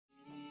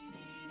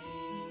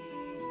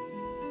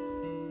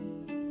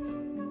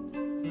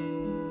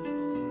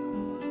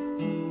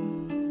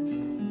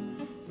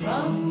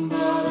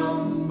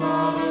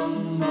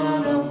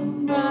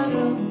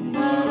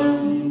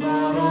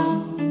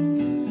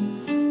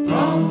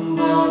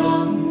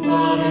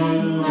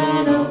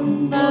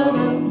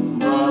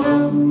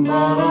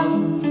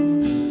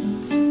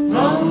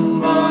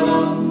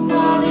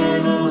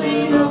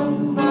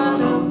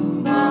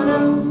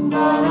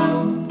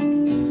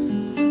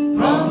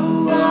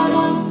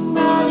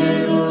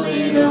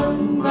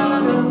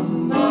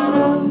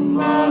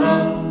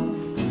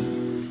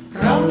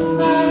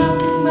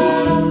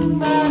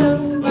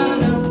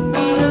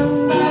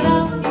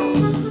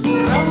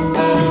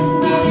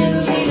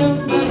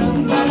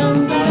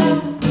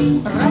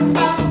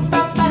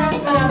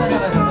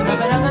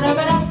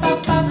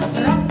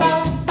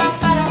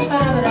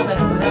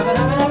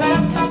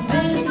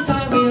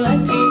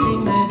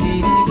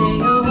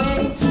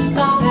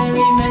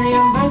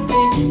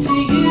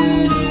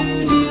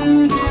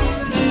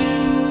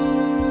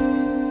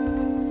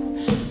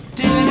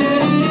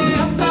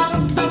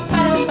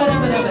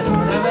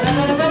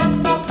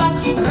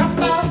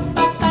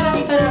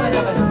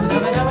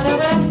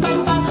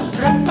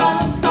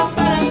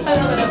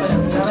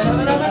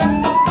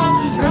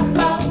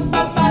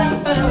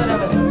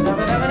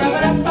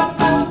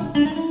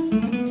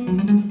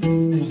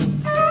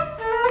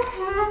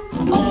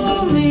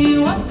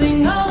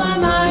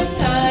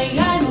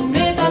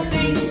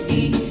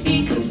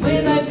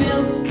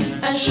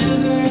and sugar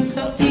and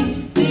salty.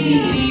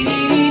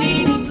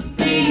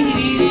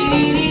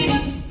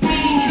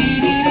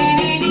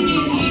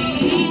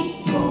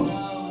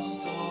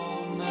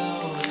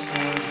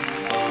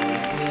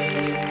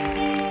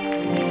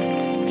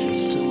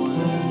 Just a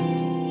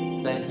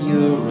word that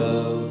you're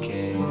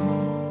okay.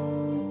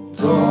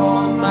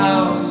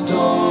 Dormouse,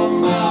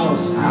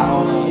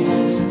 how are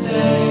you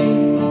today?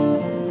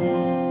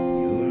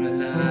 You're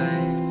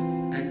alive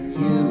and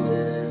you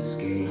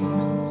escaped.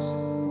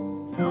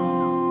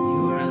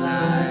 You're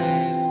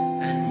alive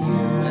and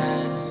you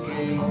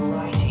escaped.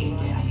 Writing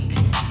desk.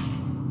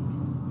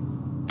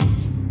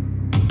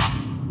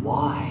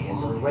 Why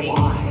is a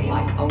raven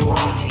like a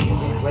writing desk?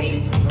 Is a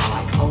raven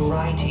like a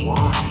writing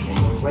desk?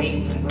 Is a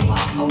raven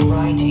like a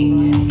writing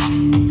desk?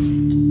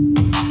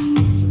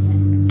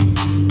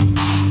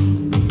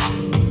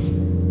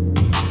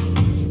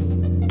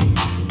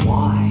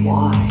 Why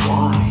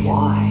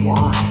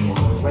is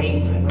a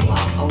raven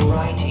like a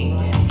writing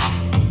desk?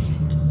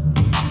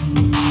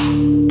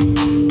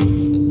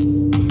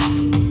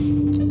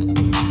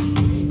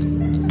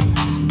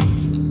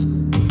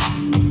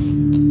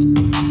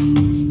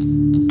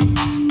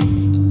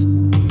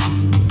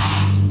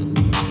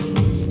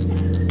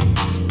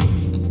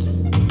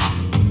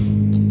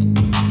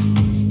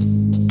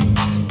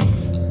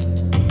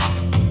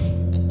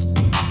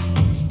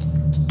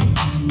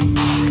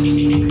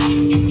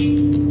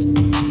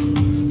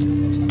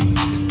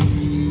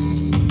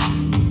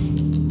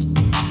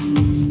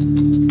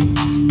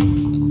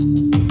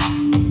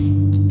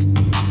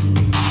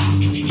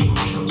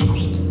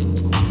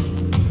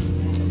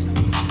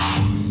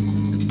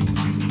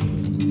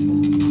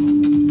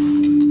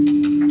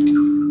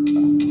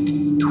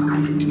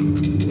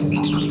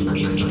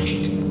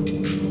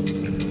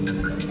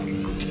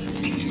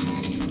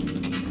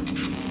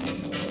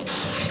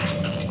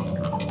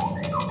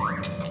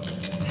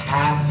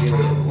 Have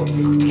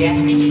you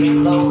guessed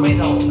the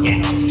riddle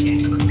yet?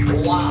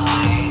 Why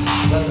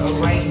does a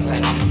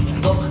raven